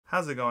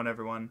How's it going,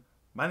 everyone?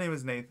 My name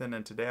is Nathan,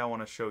 and today I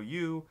want to show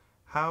you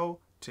how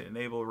to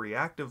enable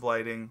reactive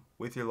lighting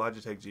with your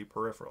Logitech G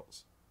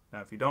peripherals. Now,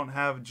 if you don't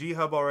have G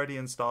Hub already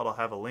installed, I'll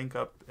have a link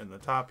up in the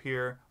top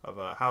here of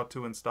how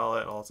to install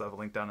it. I'll also have a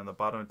link down in the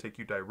bottom to take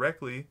you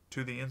directly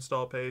to the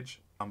install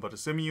page. But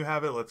assuming you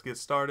have it, let's get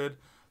started.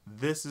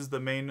 This is the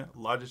main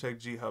Logitech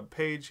G Hub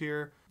page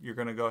here. You're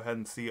going to go ahead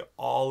and see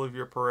all of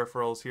your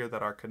peripherals here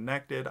that are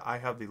connected. I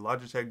have the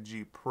Logitech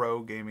G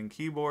Pro gaming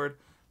keyboard,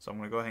 so I'm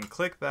going to go ahead and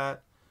click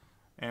that.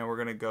 And we're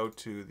going to go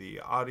to the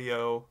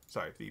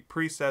the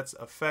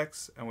presets,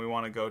 effects, and we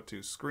want to go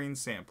to screen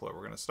sampler.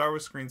 We're going to start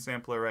with screen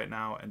sampler right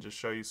now and just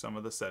show you some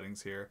of the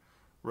settings here.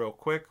 Real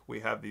quick,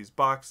 we have these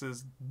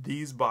boxes.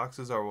 These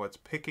boxes are what's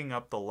picking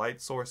up the light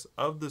source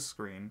of the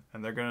screen,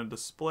 and they're going to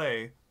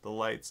display the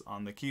lights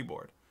on the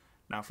keyboard.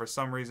 Now, for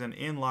some reason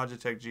in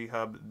Logitech G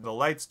Hub, the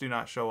lights do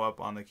not show up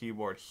on the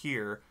keyboard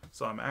here,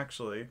 so I'm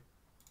actually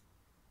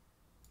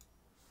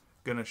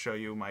gonna show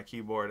you my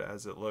keyboard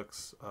as it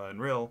looks in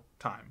real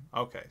time.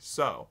 Okay,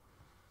 so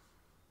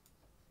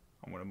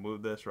I'm gonna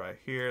move this right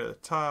here to the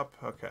top.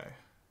 Okay,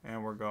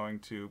 and we're going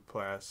to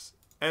press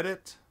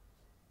edit.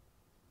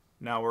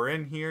 Now we're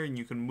in here, and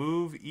you can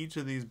move each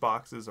of these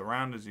boxes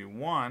around as you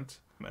want,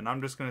 and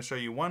I'm just gonna show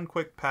you one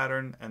quick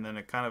pattern and then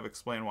it kind of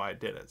explain why I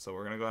did it. So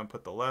we're gonna go ahead and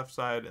put the left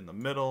side in the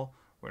middle,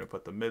 we're gonna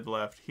put the mid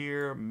left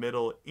here,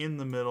 middle in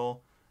the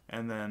middle,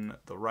 and then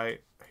the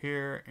right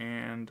here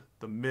and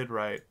the mid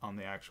right on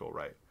the actual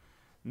right.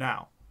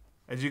 Now,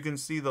 as you can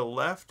see, the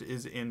left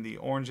is in the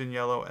orange and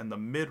yellow and the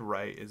mid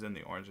right is in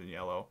the orange and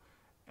yellow.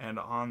 And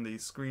on the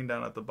screen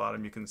down at the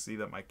bottom, you can see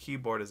that my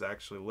keyboard is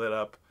actually lit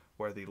up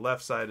where the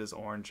left side is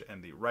orange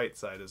and the right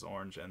side is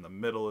orange and the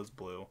middle is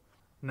blue.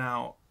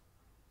 Now,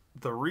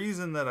 the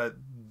reason that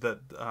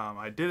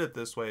I did it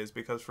this way is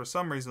because for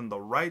some reason the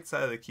right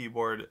side of the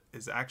keyboard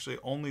is actually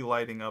only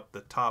lighting up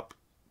the top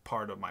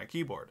part of my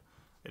keyboard.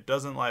 It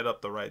doesn't light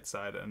up the right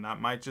side, and that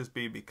might just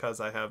be because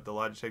I have the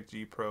Logitech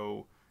G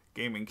Pro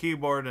gaming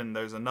keyboard and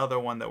there's another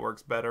one that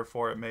works better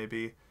for it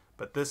maybe,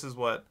 but this is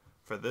what,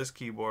 for this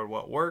keyboard,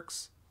 what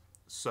works.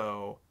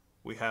 So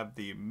we have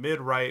the mid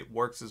right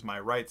works as my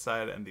right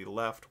side and the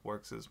left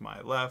works as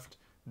my left.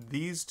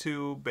 These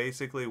two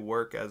basically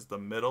work as the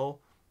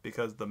middle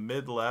because the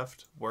mid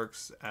left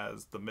works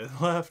as the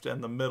mid left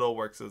and the middle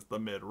works as the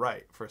mid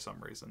right for some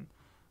reason.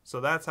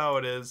 So that's how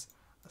it is.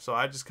 So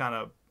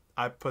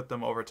I put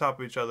them over top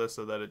of each other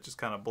so that it just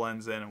kind of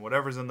blends in, and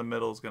whatever's in the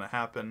middle is going to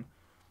happen.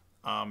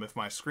 If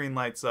my screen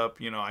lights up,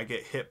 I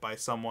get hit by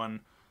someone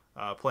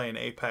playing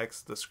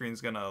Apex, the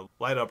screen's going to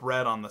light up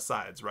red on the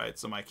sides, right?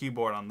 So my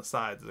keyboard on the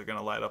sides, they're going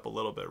to light up a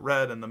little bit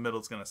red, and the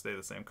middle's going to stay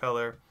the same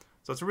color.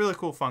 So it's a really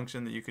cool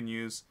function that you can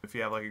use. If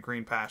you have like a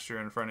green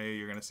pasture in front of you,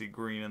 you're going to see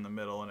green in the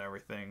middle and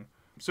everything.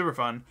 Super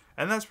fun.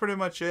 And that's pretty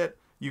much it.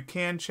 You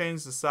can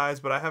change the size,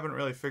 but I haven't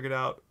really figured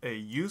out a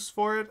use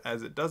for it,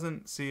 as it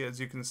doesn't see, as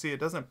you can see, it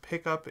doesn't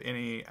pick up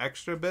any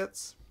extra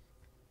bits.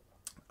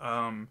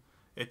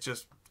 It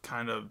just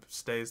kind of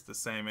stays the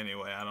same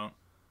anyway.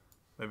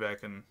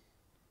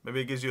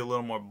 Maybe it gives you a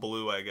little more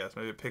blue, I guess.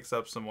 Maybe it picks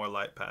up some more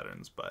light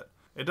patterns, but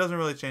it doesn't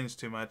really change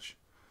too much.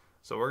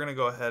 So we're gonna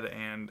go ahead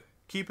and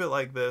keep it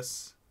like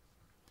this,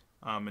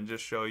 and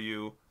just show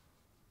you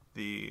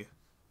the,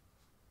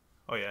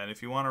 oh yeah, and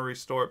if you want to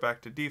restore it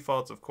back to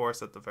defaults, of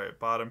course, at the very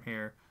bottom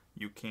here,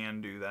 you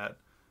can do that.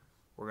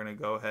 We're going to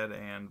go ahead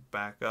and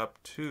back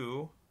up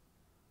to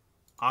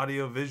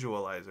Audio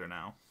Visualizer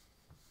now.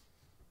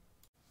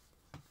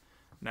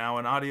 Now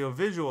in Audio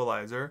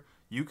Visualizer,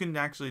 you can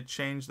actually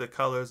change the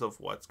colors of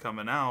what's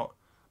coming out,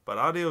 but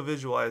Audio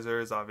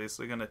Visualizer is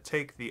obviously going to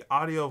take the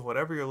audio of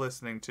whatever you're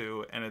listening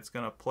to, and it's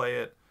going to play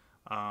it.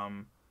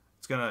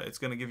 It's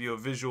gonna give you a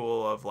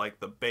visual of like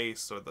the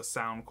bass or the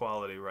sound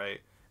quality, right?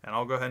 And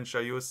I'll go ahead and show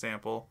you a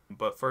sample,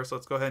 but first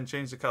let's go ahead and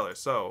change the color.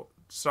 So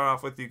to start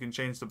off with, you can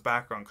change the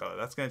background color.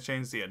 That's going to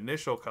change the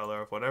initial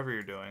color of whatever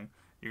you're doing.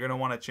 You're going to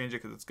want to change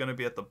it because it's going to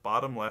be at the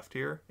bottom left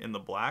here in the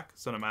black.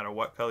 So no matter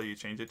what color you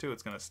change it to,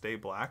 it's going to stay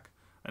black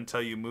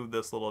until you move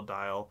this little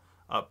dial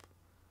up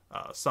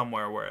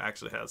somewhere where it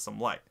actually has some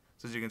light.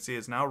 So as you can see,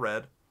 it's now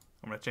red.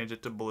 I'm going to change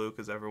it to blue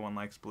because everyone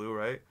likes blue,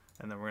 right?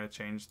 And then we're going to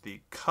change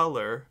the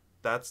color.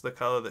 That's the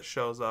color that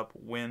shows up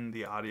when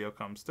the audio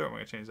comes through. We're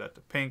going to change that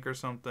to pink or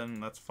something.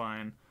 That's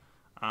fine.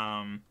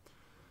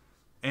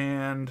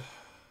 And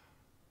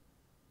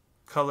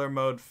color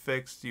mode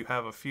fixed. You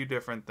have a few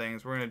different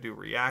things. We're going to do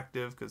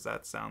reactive because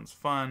that sounds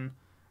fun.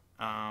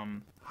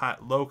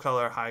 Low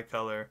color, high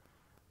color.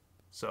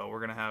 So we're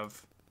going to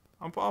have,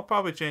 I'll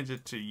probably change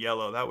it to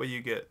yellow. That way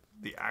you get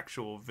the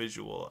actual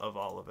visual of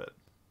all of it.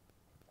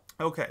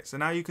 Okay, so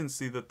now you can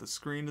see that the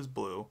screen is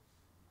blue.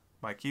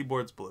 My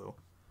keyboard's blue.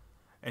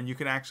 And you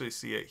can actually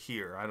see it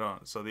here.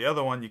 So the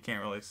other one you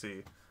can't really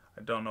see.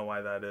 I don't know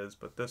why that is,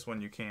 but this one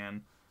you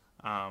can.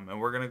 And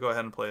we're going to go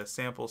ahead and play a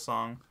sample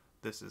song.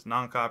 This is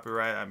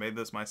non-copyright. I made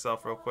this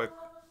myself real quick.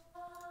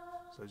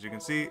 So as you can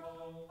see,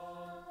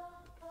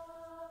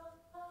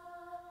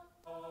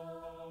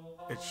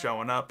 it's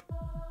showing up.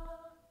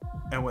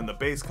 And when the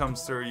bass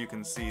comes through, you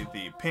can see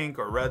the pink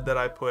or red that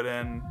I put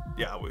in.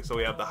 Yeah, so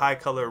we have the high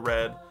color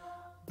red,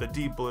 the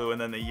deep blue, and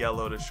then the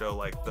yellow to show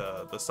like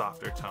the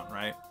softer tone,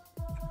 right?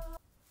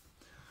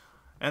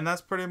 And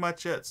that's pretty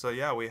much it. So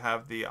yeah, we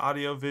have the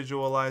audio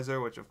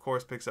visualizer, which of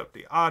course picks up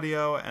the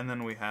audio, and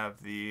then we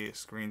have the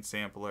screen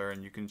sampler,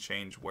 and you can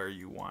change where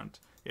you want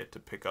it to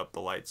pick up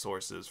the light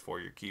sources for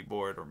your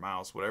keyboard or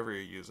mouse, whatever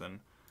you're using.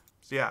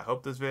 So yeah, I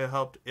hope this video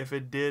helped. If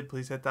it did,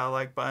 please hit that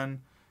like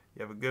button.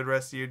 You have a good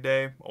rest of your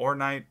day or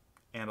night,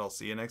 and I'll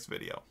see you next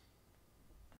video.